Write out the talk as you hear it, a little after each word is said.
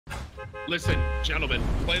Listen, gentlemen,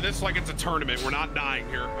 play this like it's a tournament. We're not dying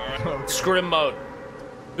here. All right. Scrim mode.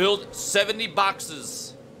 Build 70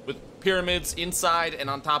 boxes with pyramids inside and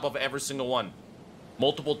on top of every single one.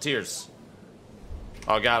 Multiple tiers.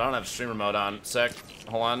 Oh god, I don't have streamer mode on. Sec.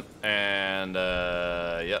 Hold on. And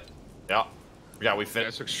yep. Yeah. Yeah, we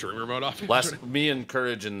finished. Took streamer mode off. Me and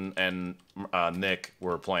Courage and Nick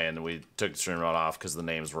were playing, and we took the streamer mode off because the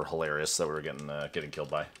names were hilarious that we were getting killed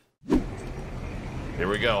by. Here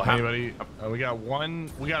we go. Anybody? We got one.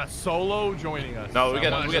 We got a solo joining us. No, we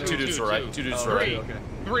got two dudes to right. Two dudes to right. Okay.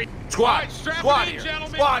 Three. Squad. Right, Squad here.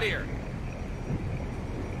 Gentlemen. Squad here.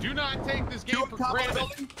 Do not take this game for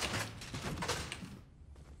granted.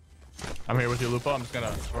 I'm here with you, Lupo. I'm just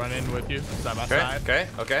gonna run in with you side by side.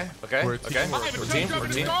 Okay. We're team.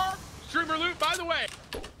 Streamer loot, by the way.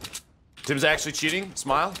 Tim's actually cheating.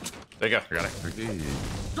 Smile. There you go. I got it.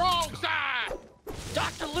 Strong side.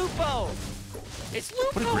 Dr. Lupo. It's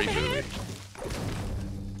Lupo. What a great man. movie.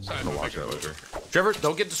 I'm gonna watch that later. Trevor,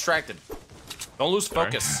 don't get distracted. Don't lose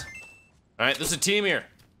focus. All right, this is a team here.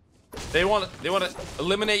 They want to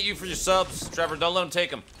eliminate you for your subs. Trevor, don't let them take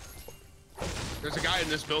them. There's a guy in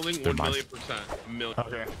this building, 1,000,000%. A million.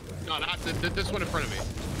 Okay. No, not this one in front of me.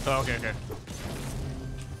 Oh, okay.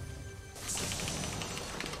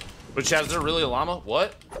 But Chad, is there really a llama?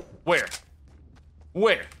 What? Where?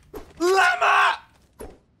 Llama!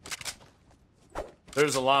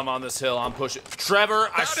 There's a llama on this hill. I'm pushing. Trevor,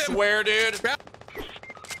 I swear, dude.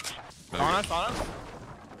 On us.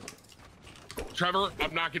 Trevor,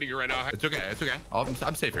 I'm not getting you right now. It's okay.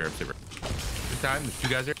 I'm safe here. This time, there's two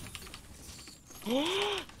guys here.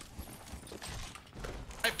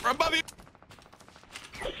 Hey, above you.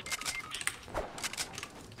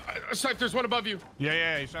 Sypher, there's one above you.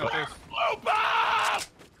 Yeah. He's trying to face.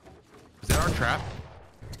 Is that our trap?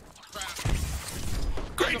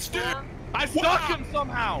 Great steer. I stuck him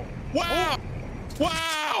somehow. Wow!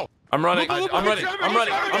 I'm running. I'm running.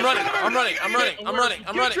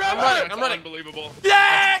 Unbelievable.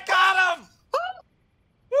 Yeah, got him!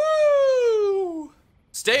 Woo!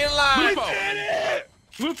 Stay alive.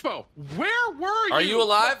 Lupo, where were you? Are you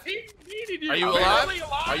alive? You. Are you alive?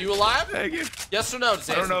 Are you alive? Thank you. Yes or no? Just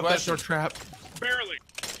I don't answer know the if that's question. our trap. Barely.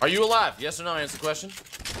 Are you alive? Yes or no? Answer the question.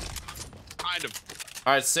 Kind of.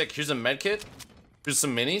 All right, sick. Here's a med kit. Here's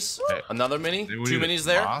some minis. Hey. Another mini. Hey, Two minis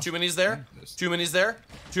there. boss? Two minis there. Two minis there.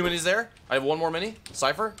 Two minis there. I have one more mini.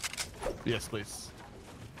 Sypher. Yes, please.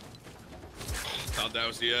 Thought that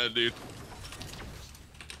was the end, dude.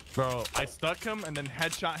 Bro, I stuck him and then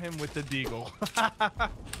headshot him with the deagle.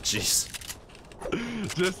 Jeez.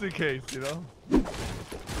 Just in case, you know?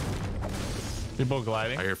 People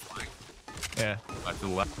gliding. I hear flying. Yeah. Back to the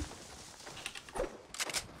left.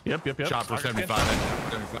 Yep. Shot for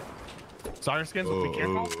 75. Soccer skins, be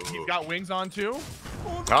careful. He's got wings on too.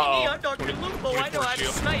 Uh-oh. I'm Dr. Lupo. I know how to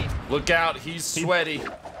snipe. Look out. He's sweaty.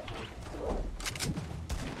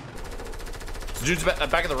 Dude's back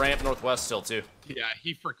at the ramp northwest still, too. Yeah,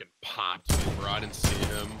 he freaking popped me, bro. I didn't see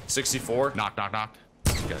him. 64. Knock.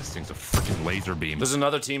 This guy's thing's a freaking laser beam. There's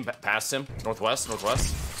another team past him. Northwest.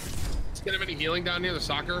 Does he have any healing down near the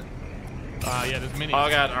soccer? Yeah, there's mini. Oh,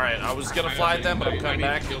 God. All right. I was going to fly at them, but I'm coming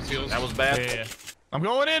back. Heals. That was bad. Yeah. I'm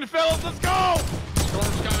going in, fellas. Let's go.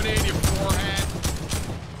 Storm's coming in, you forehead.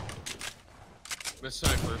 Miss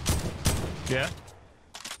Sypher. Yeah.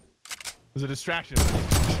 There's a distraction.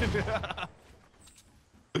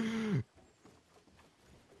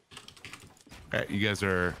 Okay, you guys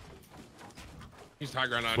are. He's high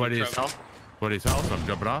ground on What you, is Trevor. health? I'm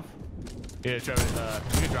jumping off. Yeah, Trevor.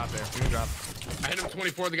 You can drop there. I hit him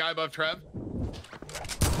 24, the guy above Trev.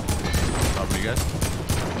 Top of you guys.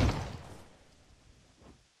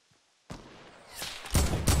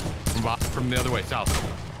 From the other way, south.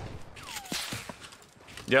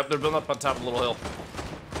 Yep, they're building up on top of the little hill.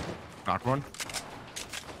 Knocked one.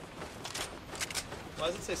 Why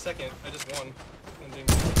does it say second? I just won.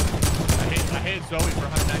 I hit Zoe for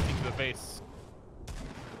 119 to the face.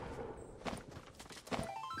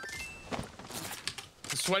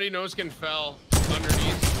 The sweaty noskin fell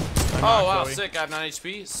underneath. Oh, wow. Zoe. Sick. I have 9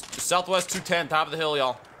 HP. Southwest 210, top of the hill,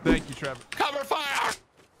 y'all. Thank you, Trevor. Cover fire!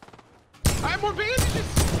 I have more bandages!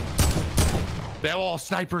 They have all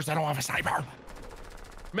snipers. I don't have a sniper.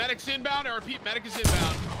 Medic's inbound. I repeat, medic is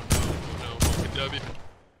inbound. Oh no. Fucking W.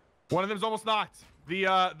 One of them's almost knocked. Luke,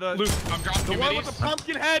 I'm dropping the you one minis. with the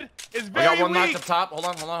pumpkin head is I very got one weak. knocked up top. Hold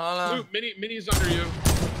on. Luke, mini's under you.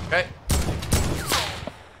 Okay.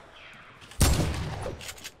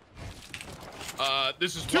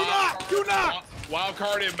 This is Two knocked. Wild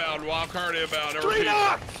card inbound. Three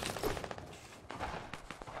knocked.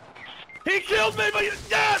 He killed me, but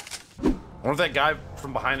yes. I wonder if that guy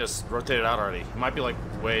from behind us rotated out already. He might be like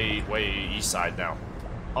way east side now.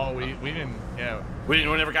 Oh, we didn't. Yeah. We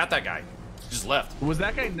never got that guy. He just left. Was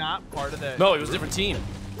that guy not part of that? No, he was a different team.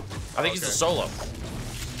 I think he's a solo.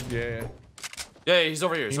 Yeah. Yeah, he's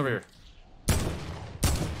over here. He's over here.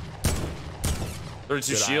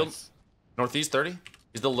 32 Good shield. eyes. Northeast 30.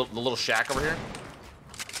 He's the little shack over here.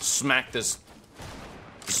 Smack this.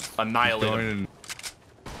 Just annihilate him.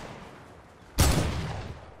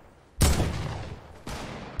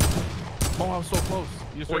 Oh, I was so close.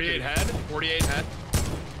 You 48 head. 48 head.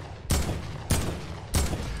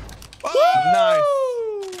 Nice.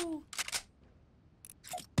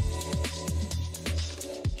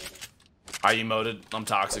 I emoted. I'm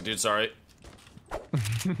toxic, dude. Sorry.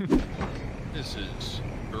 This is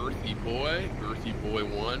Earthy Boy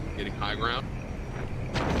 1, getting high ground.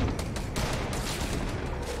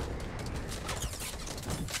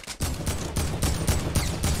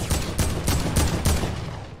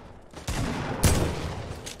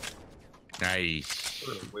 Nice.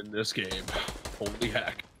 We're gonna win this game. Holy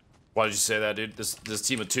heck. Why did you say that, dude? This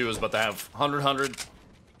team of 2 is about to have 100,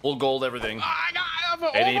 full gold, everything. I have an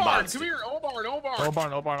 88 Omar. bots. Come here, Omar.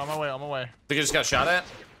 Obarn, on my way. Think I just got shot at?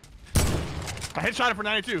 I headshot it for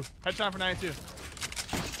 92. Headshot for 92.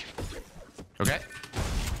 Okay.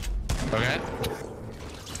 Okay.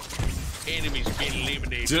 Enemies being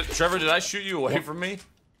eliminated. Trevor, did I shoot you away from me?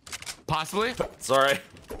 Possibly. Sorry.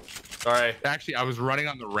 Sorry. Actually, I was running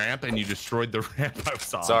on the ramp and you destroyed the ramp. I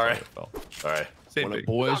was on. Sorry. So Sorry. Same One up, thing.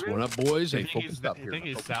 boys. One up, boys. Hey, You think focus up you here. think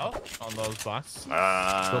he's south on those blocks?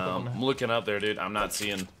 I'm looking up there, dude. I'm not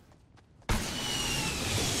seeing.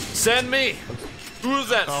 Send me. Who is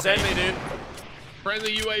that? Okay. Send me, dude.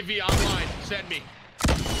 Friendly UAV online. Send me.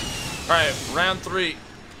 All right, round 3.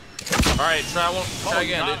 All right, try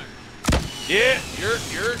again, dude. Yeah, you're.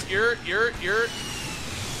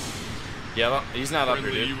 Yeah, well, he's not up here,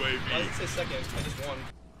 Friendly dude. Why UAV. does it say second? I just won.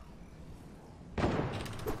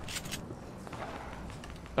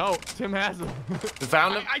 Oh, Tim has him. You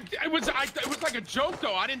found him? It was like a joke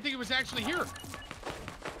though. I didn't think it was actually here.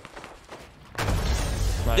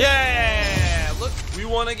 Yeah! Look, we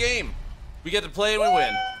won a game. We get to play and we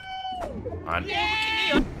win. On.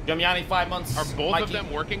 Yamiani, 5 months. Are both Mikey. of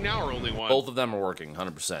them working now or only one? Both of them are working,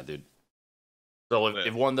 100%, dude. So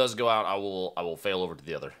if one does go out, I will fail over to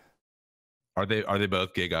the other. Are they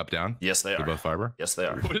both gig up down? Yes, they They're are. both fiber. Yes, they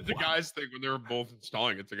are. What did the guys think when they were both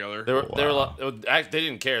installing it together? They were Wow. like, they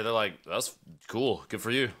didn't care. They're like, that's cool, good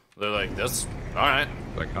for you. They're like, that's all right.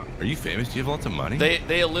 Like, are you famous? Do you have lots of money?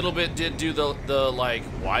 They a little bit did do the like,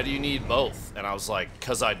 why do you need both? And I was like,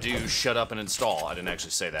 cause I do. Shut up and install. I didn't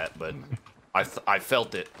actually say that, but I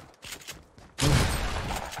felt it.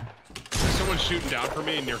 Someone's shooting down for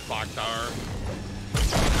me near Clock Tower.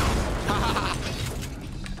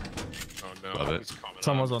 Oh no! Love it. He's coming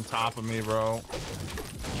Someone's up. on top of me, bro.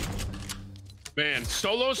 Man,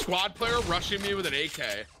 solo squad player rushing me with an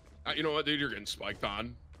AK. You know what, dude? You're getting spiked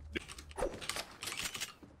on.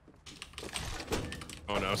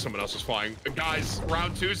 Oh no, someone else is flying. Guys,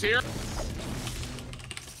 round 2's here.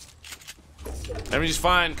 Everything's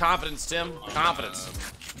fine. Confidence, Tim. Confidence.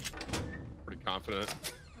 Pretty confident.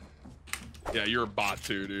 Yeah, you're a bot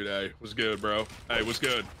too, dude. Hey, what's good, bro? Hey, what's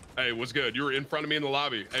good? Hey, what's good? You were in front of me in the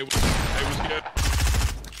lobby. Hey, what's good?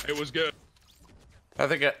 Hey, what's good? I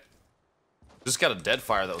think I just got a dead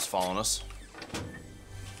fire that was following us.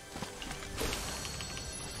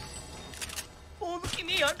 Oh, look at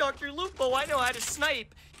me. I'm DrLupo. I know how to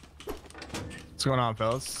snipe. What's going on,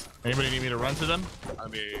 fellas? Anybody need me to run to them? I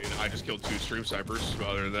mean, I just killed 2 stream snipers.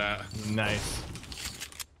 Other than that, Nice.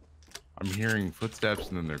 I'm hearing footsteps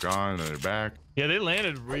and then they're gone and then they're back. Yeah, they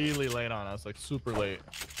landed really late on us, like super late.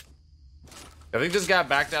 I think this guy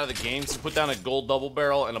backed out of the game to put down a gold double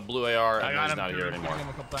barrel and a blue AR, I and got he's him. not here anymore. Him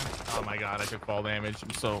a couple times. Oh my god, I took fall damage.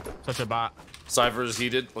 I'm such a bot. Sypher is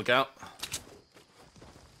heated. Look out.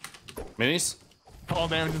 Minis? Fall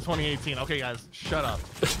damage in 2018. Okay, guys, shut up.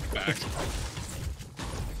 back.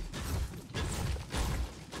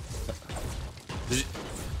 Did you,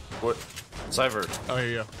 what? Sypher. Oh, here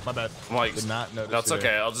you go. My bad. I'm like, Did not notice that's you okay.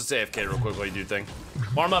 there. I'll just say AFK real quick while you do your thing.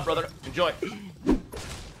 Warm up, brother. Enjoy.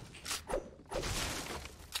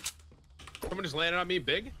 Someone just landed on me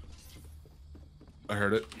big. I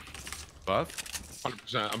heard it. Buff.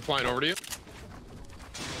 100%. I'm flying over to you.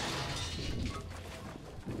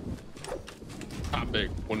 Top big.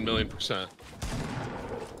 1,000,000%.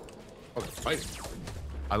 Oh, they're fighting.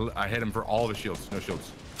 I hit him for all the shields. No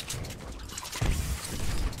shields.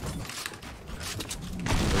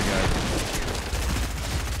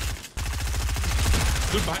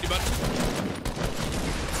 Luke behind you, bud.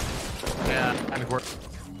 Yeah, kind of work.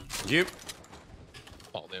 You.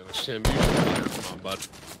 damage. Tim, you should fire. Come on, bud.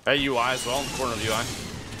 Hey, UI as well, in the corner of UI.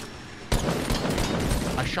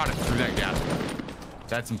 I shot it through that gap.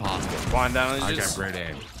 That's impossible. Flying down on I these. got great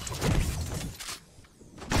aim.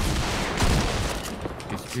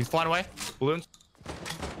 He's flying away. Balloons.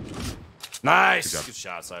 Nice. Good Good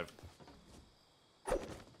shot, Sypher.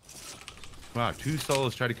 Wow, 2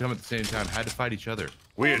 solos tried to come at the same time. Had to fight each other.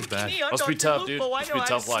 Weird. Bad. Me, I'm Must be Dr. tough, dude. Lupo. I Must know be how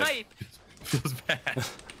tough to life. snipe. Feels bad.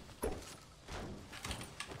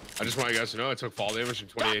 I just want you guys to know I took fall damage in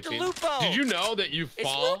 2018. Dr. Lupo. Did you know that you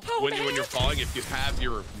fall Lupo, when man. you're falling if you have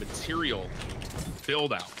your material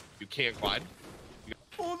build out? You can't glide.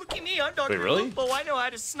 Oh, look at me. I'm Dr. Wait, really? Lupo. I know how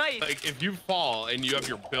to snipe. Like if you fall and you have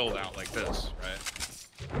your build out like this, right?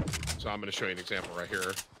 So I'm gonna show you an example right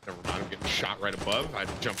here. Never mind, I'm getting shot right above. I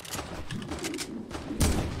jump.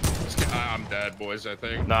 I'm dead, boys. I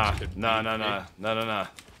think. Nah, This kid nah, beat nah, me. nah, nah, nah, nah.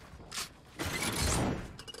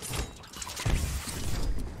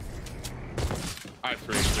 I have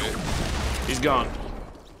 3 HP. He's gone.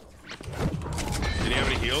 Did he have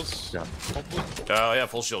any heals? Yeah. Hopefully. Oh, yeah,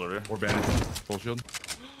 full shield over here. Or bandage. Full shield.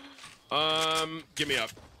 Give me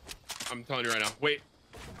up. I'm telling you right now. Wait.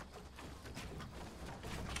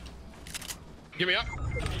 Give me up.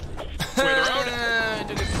 Wait, they're out.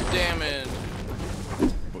 Did it damage.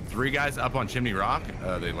 3 guys up on Chimney Rock.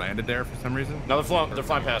 They landed there for some reason. No, they're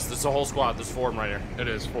flying past. This is a whole squad. There's 4 of them right here. It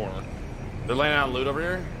is 4. They're laying out loot over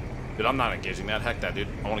here. Dude, I'm not engaging that. Heck that, dude.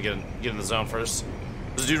 I want to get in the zone first.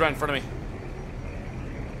 There's a dude right in front of me.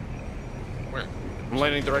 Where? I'm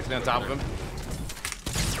landing directly on top of him.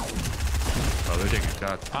 Oh, they're taking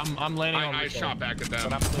shots. I'm landing on I Lupo. shot back at them.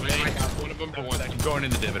 But I'm still I waiting. got one of them for 1 I'm second. going in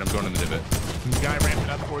the divot. I'm going in the divot. The guy ramping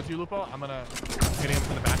up towards you, Lupo. I'm gonna hit him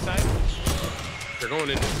from the backside. They're going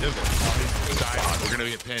into the divot. God, we're gonna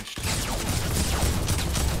get pinched.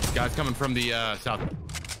 Guys coming from the south.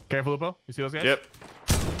 Careful, Lupo. You see those guys? Yep.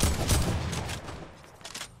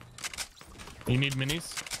 You need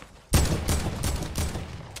minis.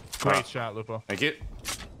 Great shot, Lupo. Thank you.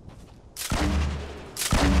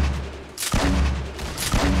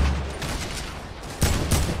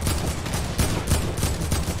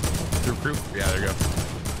 Recruit. Yeah, there you go.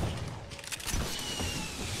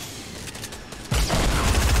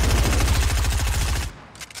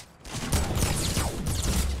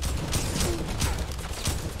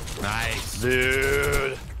 Nice.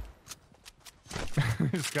 Dude. You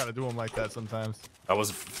just gotta do them like that sometimes. That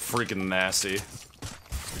was freaking nasty.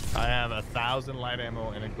 I have 1,000 light ammo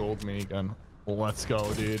and a gold minigun. Let's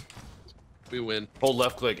go, dude. We win. Hold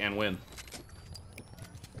left click and win.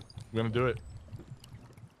 We're gonna do it.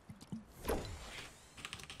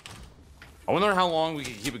 I wonder how long we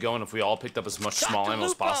could keep it going if we all picked up as much small Dr. ammo as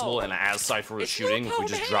Lupo! possible, and as Sypher was It's shooting, if we Lupo,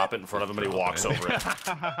 just man! drop it in front of him and he walks over it.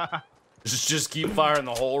 Just keep firing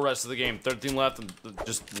the whole rest of the game. 13 left, and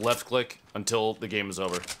just left click until the game is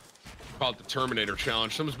over. Call it the Terminator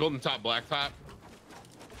challenge. Someone's building top blacktop.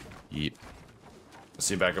 Yeet. I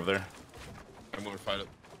see him back over there. I'm going to fight it.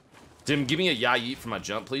 Tim, give me a ya yeet for my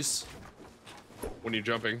jump, please. When you're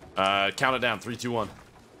jumping. Count it down. 3, 2, 1.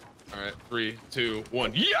 All right, 3, 2,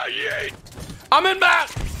 1. Yeah, yeah. I'm in back!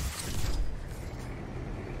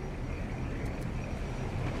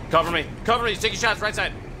 Cover me. Cover me. He's taking shots right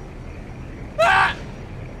side. Ah!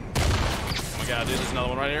 Oh my god, dude. There's another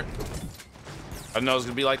one right here. I didn't know it was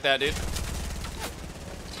going to be like that, dude.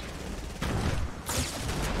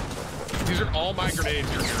 These are all my grenades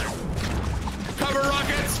you're hearing. Cover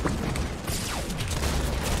rockets!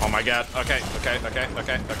 Oh my god. Okay.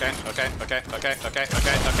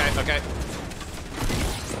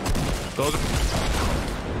 Those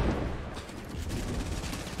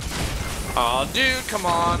Oh, dude, come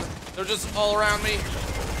on. They're just all around me.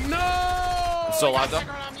 No! I'm still alive, though.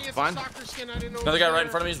 Fine. Another Another guy right in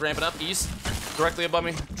front of me is ramping up east, directly above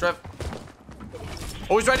me. Trev.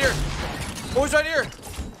 Oh, he's right here. Oh, he's right here.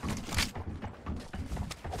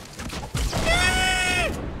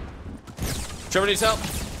 Trevor needs help.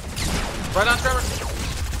 Right on, Trevor.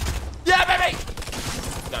 Yeah, baby.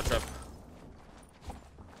 Got Trev.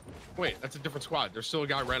 Wait, that's a different squad. There's still a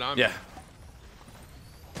guy right on me. Yeah.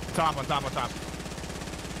 Top on top on top.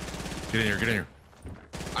 Get in here. Get in here.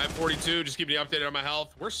 I have 42. Just keep me updated on my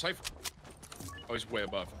health. Where's Sypher? Oh, he's way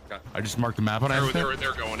above. Okay. I just marked the map on everything.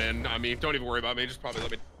 They're going in. I mean, don't even worry about me. Just probably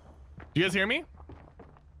let me. Do you guys hear me?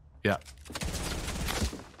 Yeah.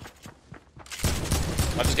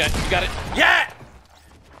 I just got it. Yeah.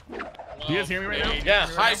 Do you guys hear me right now? Yeah.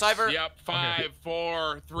 Hi, Sypher. Yep. 5,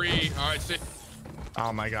 4, 3. All right, 6.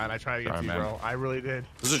 Oh my god, I tried to get Sorry, to you, man. bro. I really did.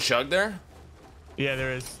 There's a chug there. Yeah,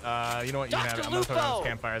 there is. You know what? You can have it. I'm gonna put it on Lupo! this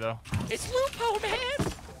campfire though. It's Lupo,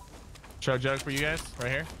 man. Chug jug for you guys,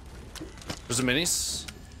 right here. There's a minis.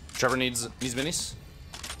 Trevor needs minis.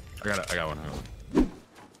 I got one.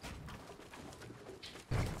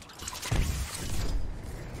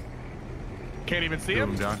 Can't even see Two of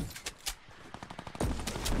him. them, John.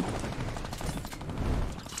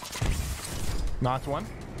 Knocked one.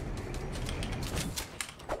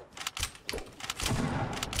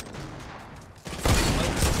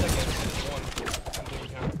 Second, I just one. Didn't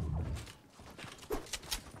count.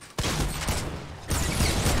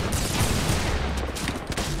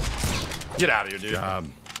 Get out of here,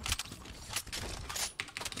 dude.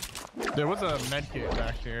 There was a med kit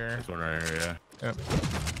back here. This one right here, yeah. Yep.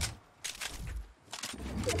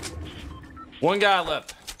 One guy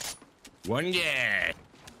left. One guy.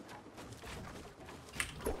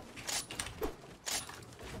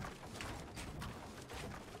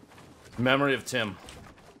 Memory of Tim.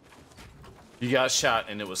 You got shot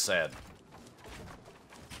and it was sad.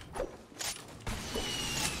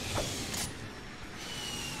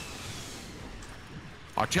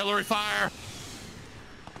 Artillery fire.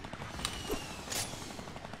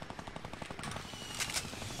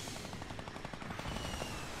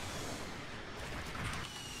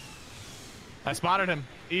 I spotted him.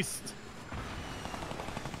 East.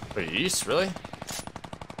 Wait, East, really?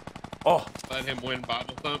 Oh, Let him win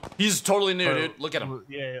Bible Thump. he's totally new, dude. Look at him.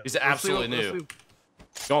 Yeah. He's absolutely Let's new.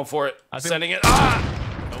 see. Going for it. I think- Sending it. Ah!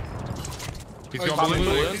 He's Oh, going he's balloon. ballooning.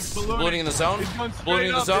 Balloons. ballooning. Ballooning in the zone. He's going Ballooning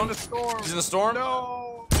in the straight up zone. the storm. He's in the storm. No.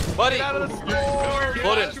 Buddy. Get out of the storm.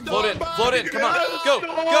 Float in. Float in. Float in. Come on. out of the Go.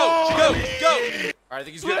 storm. Go. Go. Go. All right, I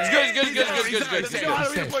think he's good. He's good. He's good. He's good. He's good. He's good. He's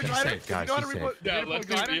good. Guys, he's safe.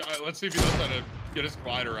 Yeah, let's see if he knows how to get his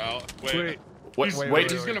glider out. Wait. Wait. wait,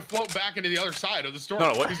 He's gonna float back into the other side of the storm.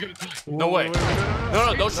 No, what? He's gonna. No way.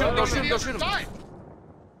 No, don't shoot him. Don't shoot him. Don't shoot him. Side.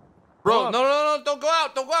 Bro, no. Don't go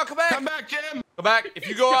out. Don't go out. Come back. Come back, Jim. Come back. If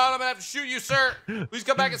you go out, I'm gonna have to shoot you, sir. Please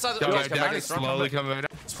come back inside the Go oh, back he's come down. back in He's the storm. slowly coming back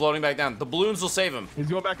down. He's floating back down. The balloons will save him. He's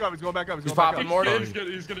going back up. He's going back up. He's popping more, dude.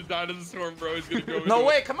 He's gonna die to the storm, bro. He's gonna go. No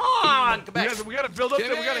way. Come on. Come back. We gotta build up there.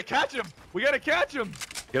 We Jimmy! gotta catch him. We gotta catch him.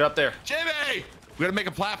 Get up there. Jimmy! We gotta make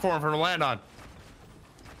a platform for him to land on.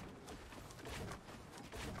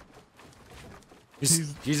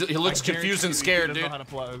 He looks confused and scared, dude.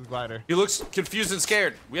 He looks confused and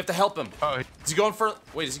scared. We have to help him. Oh, Is he going for?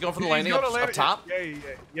 Wait, is he going for the landing up top?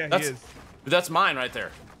 Yeah, That's, he is. Dude, that's mine right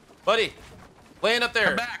there, buddy. Land up there.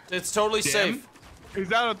 Come back. It's totally Jim? safe. He's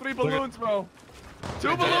down to 3 balloons, bro.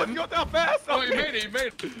 2 balloons. Go down fast. Oh, he made it. He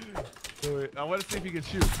made it. Wait, I want to see if he can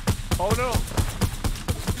shoot. Oh no.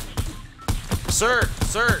 Sir,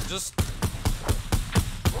 just.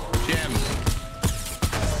 Jim.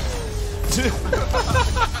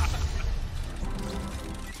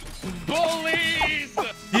 Bullies!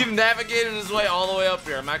 He navigated his way all the way up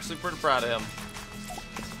here. I'm actually pretty proud of him.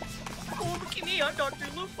 Oh, look at me. I'm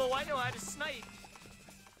DrLupo. I know how to snipe.